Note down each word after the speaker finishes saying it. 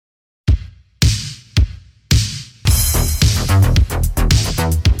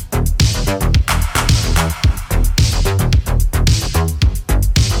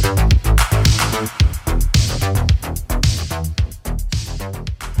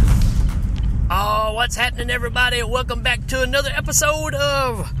Well, what's happening, everybody? Welcome back to another episode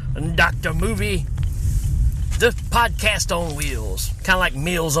of Dr. Movie, the podcast on wheels. Kind of like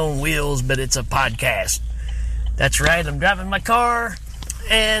Meals on Wheels, but it's a podcast. That's right, I'm driving my car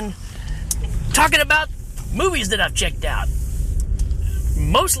and talking about movies that I've checked out.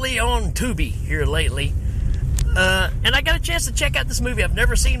 Mostly on Tubi here lately. And I got a chance to check out this movie I've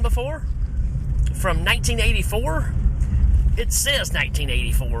never seen before. From 1984. It says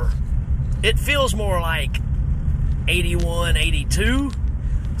 1984. It feels more like 81, 82.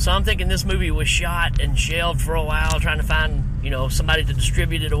 So I'm thinking this movie was shot and shelved for a while, trying to find, somebody to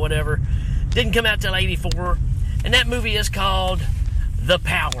distribute it or whatever. Didn't come out till 84. And that movie is called The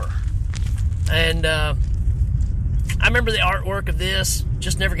Power. And I remember the artwork of this,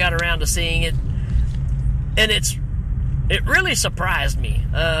 just never got around to seeing it. And it really surprised me.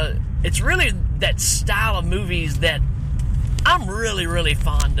 It's really that style of movies that I'm really, really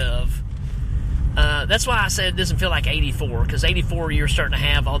fond of. That's why I said it doesn't feel like 84, because 84 you're starting to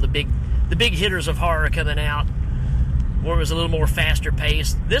have all the big hitters of horror coming out, where it was a little more faster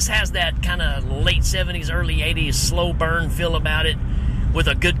paced. This has that kind of late 70s, early 80s slow burn feel about it, with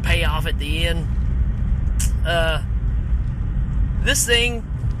a good payoff at the end. This thing,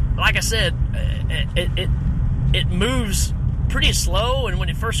 like I said, it moves pretty slow, and when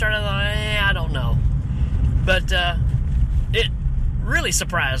it first started, I don't know. But it really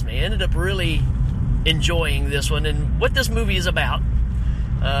surprised me. I ended up really enjoying this one. And what this movie is about,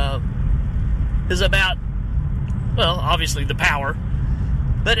 well, obviously the power,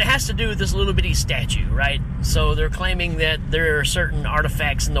 but it has to do with this little bitty statue, right? So they're claiming that there are certain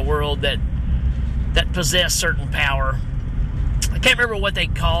artifacts in the world that possess certain power. I can't remember what they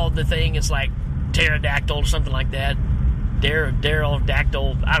called the thing. It's like pterodactyl or something like that.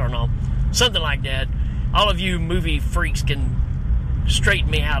 Pterodactyl, I don't know. Something like that. All of you movie freaks can straighten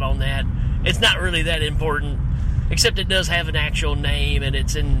me out on that. It's not really that important, except it does have an actual name, and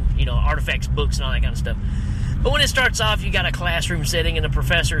it's in, artifacts books and all that kind of stuff. But when it starts off, you got a classroom setting, and the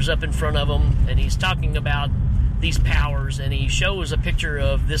professor's up in front of them, and he's talking about these powers, and he shows a picture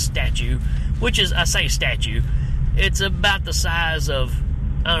of this statue, which is, I say statue, it's about the size of,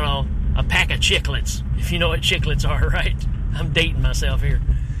 I don't know, a pack of chiclets, if you know what chiclets are, right? I'm dating myself here.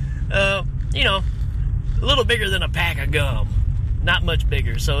 A little bigger than a pack of gum. Not much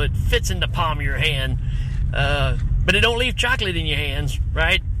bigger, so it fits in the palm of your hand. But it don't leave chocolate in your hands,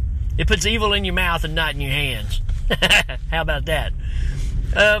 right? It puts evil in your mouth and not in your hands. How about that?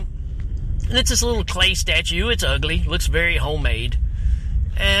 And it's this little clay statue. It's ugly. Looks very homemade.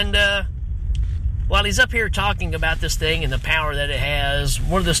 And while he's up here talking about this thing and the power that it has,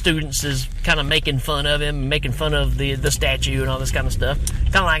 one of the students is kind of making fun of him, making fun of the statue and all this kind of stuff.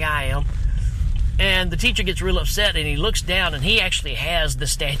 Kind of like I am. And the teacher gets real upset, and he looks down, and he actually has the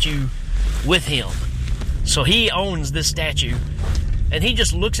statue with him. So he owns this statue. And he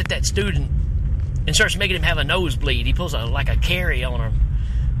just looks at that student and starts making him have a nosebleed. He pulls like a carry on him.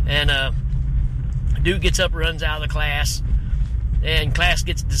 And dude gets up, runs out of the class, and class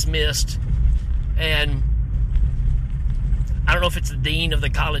gets dismissed. And I don't know if it's the dean of the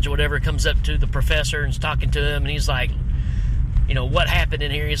college or whatever, comes up to the professor and is talking to him, and he's like, what happened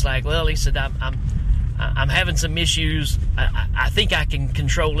in here? He's like, well, he said, I'm having some issues. I think I can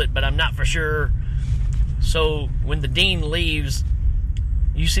control it, but I'm not for sure. So when the dean leaves,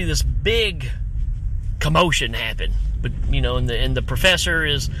 you see this big commotion happen. But and the professor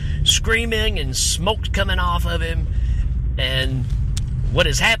is screaming and smoke's coming off of him. And what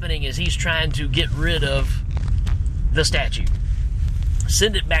is happening is he's trying to get rid of the statue,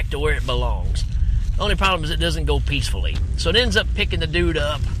 send it back to where it belongs. The only problem is it doesn't go peacefully. So it ends up picking the dude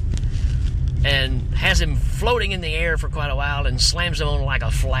up and has him floating in the air for quite a while and slams him on like a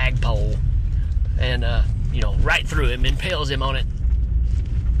flagpole and, right through him, impales him on it.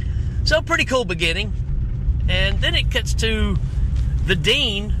 So pretty cool beginning. And then it cuts to the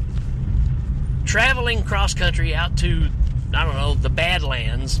dean traveling cross country out to, the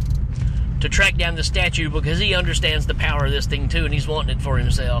Badlands to track down the statue because he understands the power of this thing too, and he's wanting it for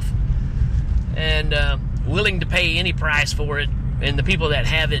himself. And willing to pay any price for it. And the people that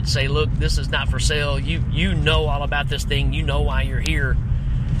have it say, look, this is not for sale. You know all about this thing. You know why you're here.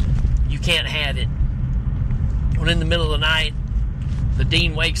 You can't have it. When in the middle of the night, the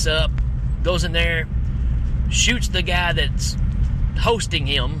dean wakes up, goes in there, shoots the guy that's hosting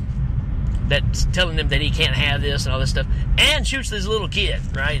him, that's telling him that he can't have this and all this stuff, and shoots this little kid,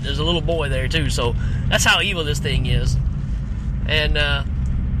 right? There's a little boy there too, so that's how evil this thing is. And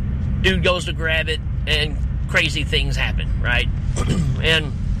dude goes to grab it, and crazy things happen, right?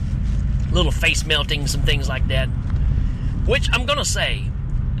 And little face melting, some things like that. Which I'm gonna say,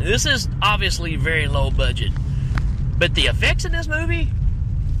 this is obviously very low budget, but the effects in this movie,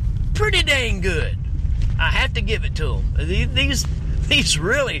 pretty dang good. I have to give it to them. These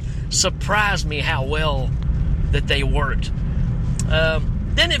really surprised me how well that they worked.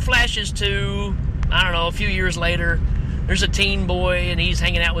 Then it flashes to, I don't know, a few years later. There's a teen boy, and he's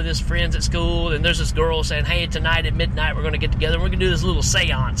hanging out with his friends at school, and there's this girl saying, hey, tonight at midnight we're going to get together, and we're going to do this little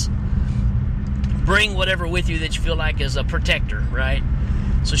seance. Bring whatever with you that you feel like is a protector, right?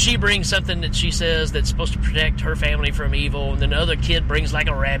 So she brings something that she says that's supposed to protect her family from evil, and then the other kid brings like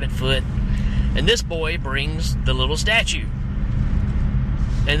a rabbit foot, and this boy brings the little statue.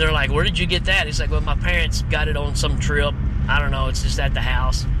 And they're like, where did you get that? He's like, well, my parents got it on some trip. I don't know, it's just at the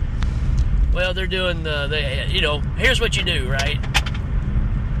house. Well, they're doing here's what you do, right?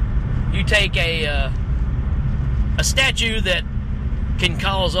 You take a statue that can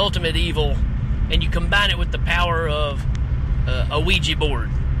cause ultimate evil, and you combine it with the power of a Ouija board,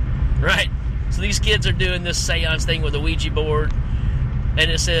 right? So these kids are doing this seance thing with a Ouija board,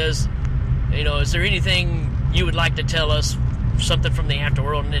 and it says, is there anything you would like to tell us, something from the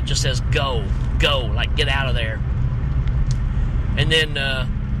afterworld? And it just says, go, like get out of there. And then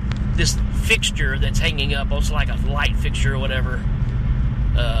this fixture that's hanging up, also like a light fixture or whatever,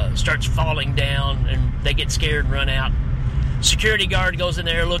 starts falling down, and they get scared and run out. Security guard goes in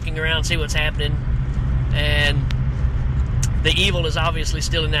there looking around, see what's happening, and the evil is obviously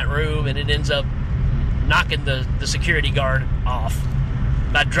still in that room, and it ends up knocking the security guard off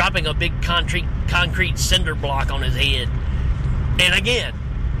by dropping a big concrete cinder block on his head. And again,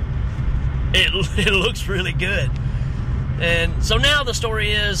 it looks really good. And so now the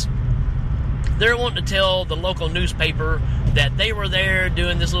story is, they're wanting to tell the local newspaper that they were there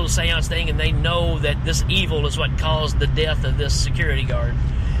doing this little seance thing, and they know that this evil is what caused the death of this security guard.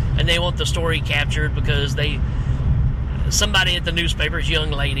 And they want the story captured because somebody at the newspaper, is a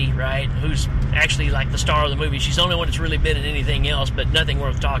young lady, right, who's actually like the star of the movie. She's the only one that's really been in anything else, but nothing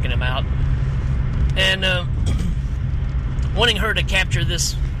worth talking about. And wanting her to capture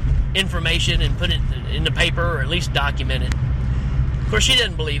this information and put it in the paper, or at least document it. Of course, she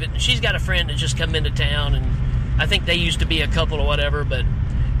doesn't believe it. She's got a friend that's just come into town, and I think they used to be a couple or whatever, but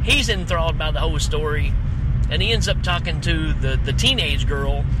he's enthralled by the whole story, and he ends up talking to the teenage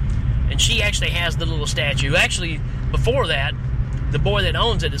girl, and she actually has the little statue. Actually, before that, the boy that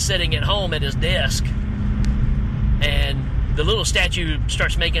owns it is sitting at home at his desk, and the little statue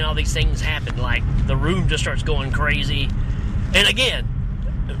starts making all these things happen, like the room just starts going crazy. And again,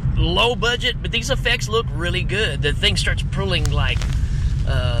 low budget, but these effects look really good. The thing starts pulling like,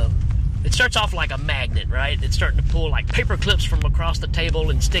 it starts off like a magnet, right? It's starting to pull like paper clips from across the table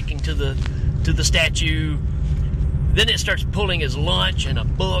and sticking to the statue. Then it starts pulling his lunch and a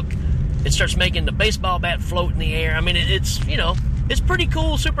book. It starts making the baseball bat float in the air. I mean, it's pretty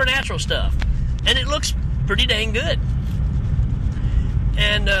cool supernatural stuff, and it looks pretty dang good.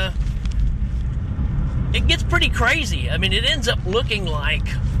 And it gets pretty crazy. I mean, it ends up looking like,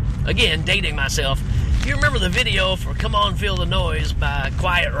 again, dating myself, you remember the video for Come On Feel the Noise by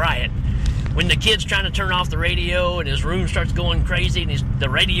Quiet Riot, when the kid's trying to turn off the radio and his room starts going crazy and the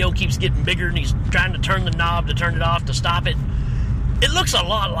radio keeps getting bigger and he's trying to turn the knob to turn it off to stop it? It looks a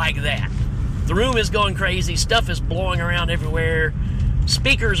lot like that. The room is going crazy, stuff is blowing around everywhere,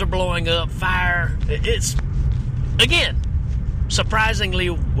 speakers are blowing up, fire. It's, again, surprisingly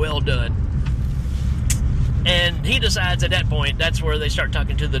well done. And he decides at that point, that's where they start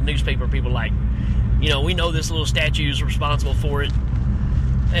talking to the newspaper people like, we know this little statue is responsible for it.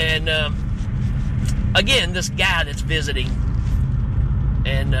 And again, this guy that's visiting,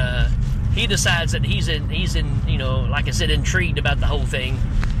 and he decides that he's in, like I said, intrigued about the whole thing.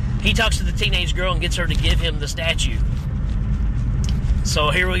 He talks to the teenage girl and gets her to give him the statue. So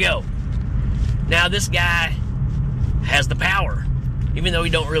here we go. Now this guy has the power, even though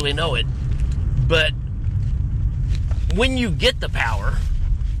he don't really know it. But when you get the power,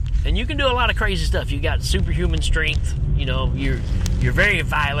 and you can do a lot of crazy stuff. You got superhuman strength. You're very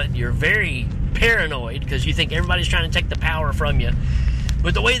violent. You're very paranoid because you think everybody's trying to take the power from you.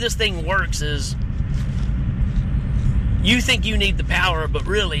 But the way this thing works is, you think you need the power, but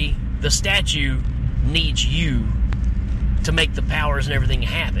really the statue needs you to make the powers and everything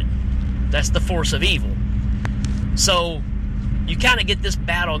happen. That's the force of evil. So you kind of get this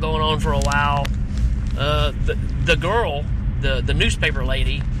battle going on for a while. The girl, the newspaper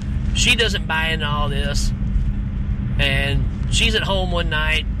lady, she doesn't buy into all this, and she's at home one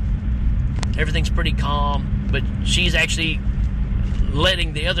night. Everything's pretty calm, but she's actually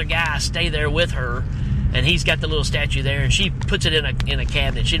letting the other guy stay there with her, and he's got the little statue there, and she puts it in a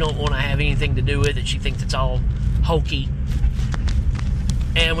cabinet. She don't want to have anything to do with it. She thinks it's all hokey.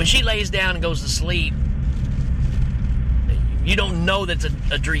 And when she lays down and goes to sleep, you don't know that's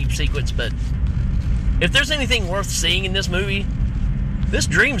a dream sequence, but if there's anything worth seeing in this movie, this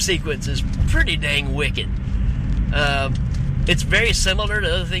dream sequence is pretty dang wicked. It's very similar to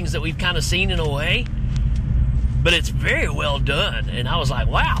other things that we've kind of seen in a way, but it's very well done. And I was like,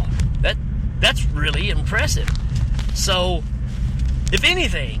 wow, that's really impressive. So, if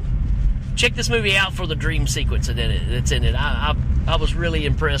anything, check this movie out for the dream sequence that's in it. I was really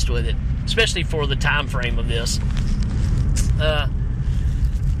impressed with it, especially for the time frame of this.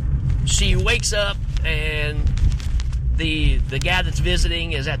 She wakes up and the guy that's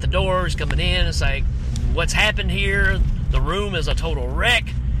visiting is at the door, is coming in. It's like, what's happened here? The room is a total wreck.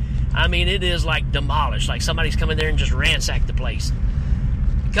 I mean, it is like demolished, like somebody's come in there and just ransacked the place.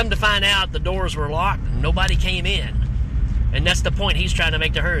 Come to find out, the doors were locked, nobody came in. And that's the point he's trying to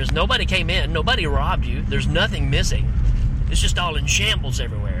make to her, is nobody came in, nobody robbed you, there's nothing missing. It's just all in shambles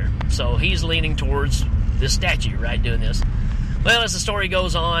everywhere. So he's leaning towards this statue, right, doing this. Well, as the story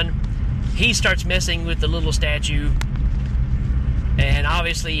goes on, he starts messing with the little statue, and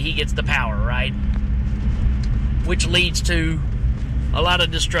obviously he gets the power, right? Which leads to a lot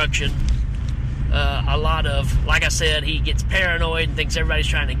of destruction. A lot of, like I said, he gets paranoid and thinks everybody's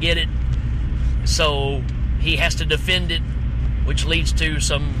trying to get it. So he has to defend it, which leads to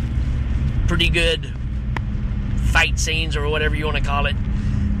some pretty good fight scenes, or whatever you want to call it.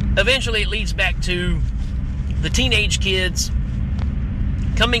 Eventually it leads back to the teenage kids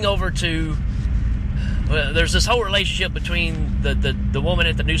coming over to... Well, there's this whole relationship between the woman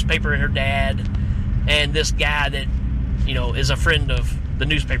at the newspaper and her dad, and this guy that, you know, is a friend of the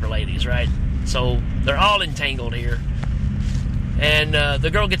newspaper ladies, right? So they're all entangled here. And the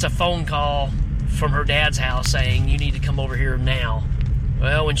girl gets a phone call from her dad's house saying, you need to come over here now.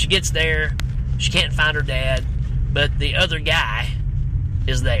 Well, when she gets there, she can't find her dad, but the other guy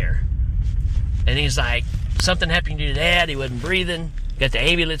is there. And he's like, something happened to your dad, he wasn't breathing. Got the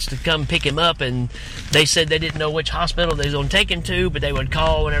ambulance to come pick him up, and they said they didn't know which hospital they was going to take him to, but they would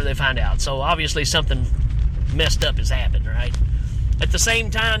call whenever they find out. So obviously something messed up has happened, right? At the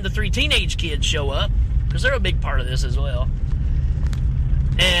same time, the 3 teenage kids show up, because they're a big part of this as well.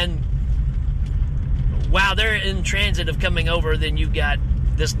 And while they're in transit of coming over, then you've got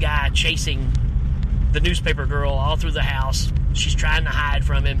this guy chasing the newspaper girl all through the house. She's trying to hide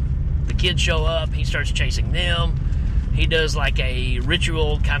from him. The kids show up, he starts chasing them. He does like a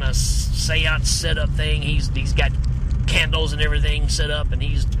ritual kind of seance setup thing. He's got candles and everything set up, and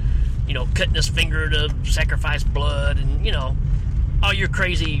he's, you know, cutting his finger to sacrifice blood, and, you know, all your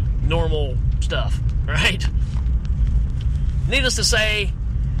crazy normal stuff, right? Needless to say,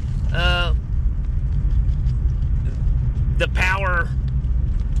 the power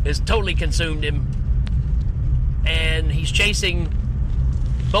has totally consumed him, and he's chasing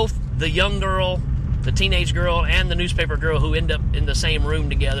both the young girl, the teenage girl, and the newspaper girl, who end up in the same room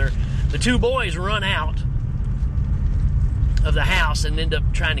together. The 2 boys run out of the house and end up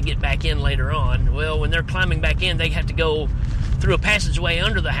trying to get back in later on. Well, when they're climbing back in, they have to go through a passageway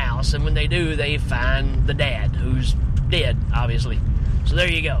under the house, and when they do, they find the dad, who's dead, obviously. So there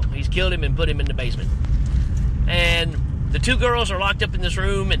you go. He's killed him and put him in the basement. And the 2 girls are locked up in this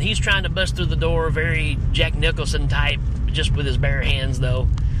room, and he's trying to bust through the door, very Jack Nicholson type, just with his bare hands, though.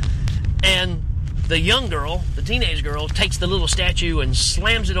 And the young girl, the teenage girl, takes the little statue and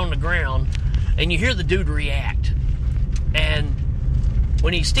slams it on the ground, and you hear the dude react. And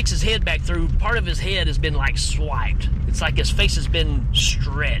when he sticks his head back through, part of his head has been like swiped. It's like his face has been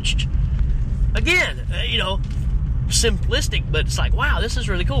stretched. Again, you know, simplistic, but it's like, wow, this is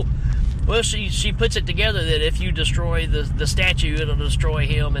really cool. Well, she puts it together that if you destroy the statue, it'll destroy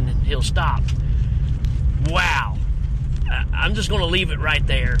him and he'll stop. Wow. I'm just going to leave it right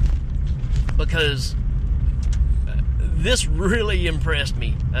there, because this really impressed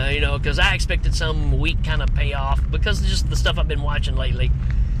me, you know, because I expected some weak kind of payoff because of just the stuff I've been watching lately.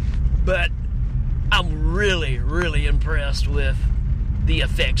 But I'm really, really impressed with the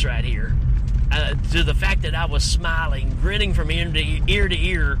effects right here. To the fact that I was smiling, grinning from ear to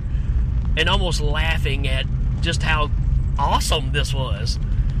ear, and almost laughing at just how awesome this was.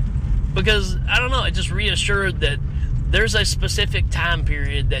 Because, I don't know, it just reassured that there's a specific time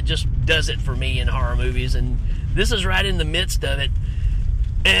period that just does it for me in horror movies, and this is right in the midst of it.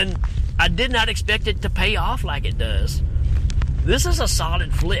 And I did not expect it to pay off like it does. This is a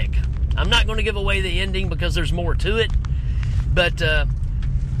solid flick. I'm not going to give away the ending because there's more to it, but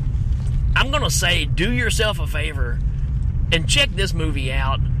I'm going to say, do yourself a favor and check this movie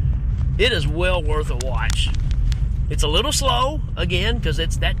out. It is well worth a watch. It's a little slow, again, because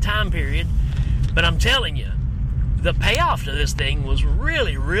it's that time period, but I'm telling you, the payoff to this thing was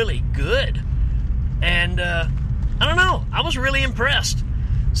really, really good. And I don't know, I was really impressed.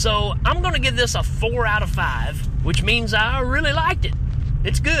 So I'm going to give this a 4 out of 5, which means I really liked it.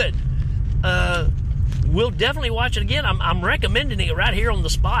 It's good. We'll definitely watch it again. I'm recommending it right here on the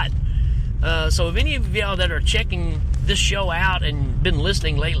spot. So if any of y'all that are checking this show out and been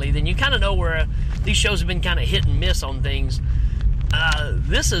listening lately, then you kind of know where these shows have been kind of hit and miss on things.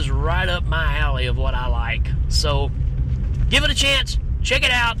 This is right up my alley of what I like. So give it a chance. Check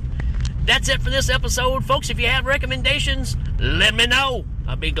it out. That's it for this episode. Folks, if you have recommendations, let me know.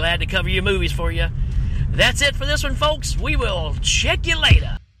 I'll be glad to cover your movies for you. That's it for this one, folks. We will check you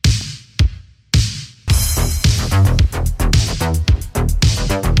later.